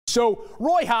So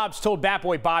Roy Hobbs told Bat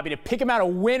Boy Bobby to pick him out a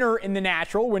winner in the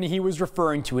natural when he was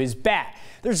referring to his bat.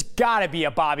 There's got to be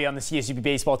a Bobby on the CSUB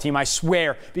baseball team, I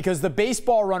swear, because the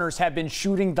baseball runners have been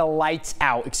shooting the lights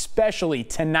out, especially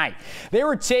tonight. They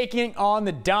were taking on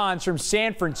the Dons from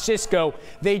San Francisco.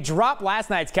 They dropped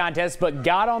last night's contest, but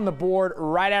got on the board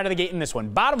right out of the gate in this one.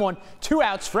 Bottom one, 2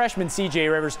 outs, freshman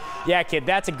CJ Rivers. Yeah, kid,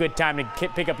 that's a good time to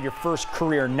pick up your first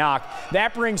career knock.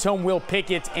 That brings home Will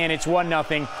Pickett, and it's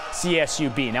 1-0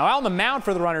 CSUB. Now, out on the mound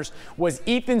for the runners was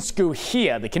Ethan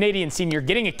Scuhia, the Canadian senior,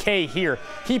 getting a K here.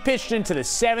 He pitched into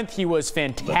the 7th. He was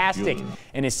fantastic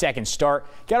in his second start.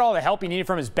 Got all the help he needed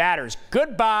from his batters.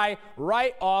 Goodbye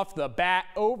right off the bat,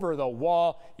 over the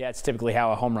wall. Yeah, it's typically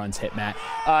how a home run's hit, Matt.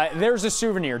 There's a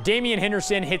souvenir. Damian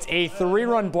Henderson hits a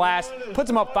 3-run blast, puts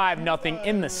him up 5-0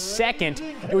 in the second.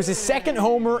 It was his second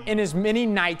homer in as many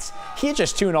nights. He had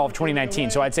just 2 in all of 2019,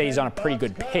 so I'd say he's on a pretty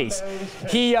good pace.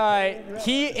 He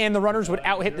and the runners would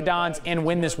out-hit the Dons and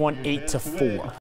win this one 8-4.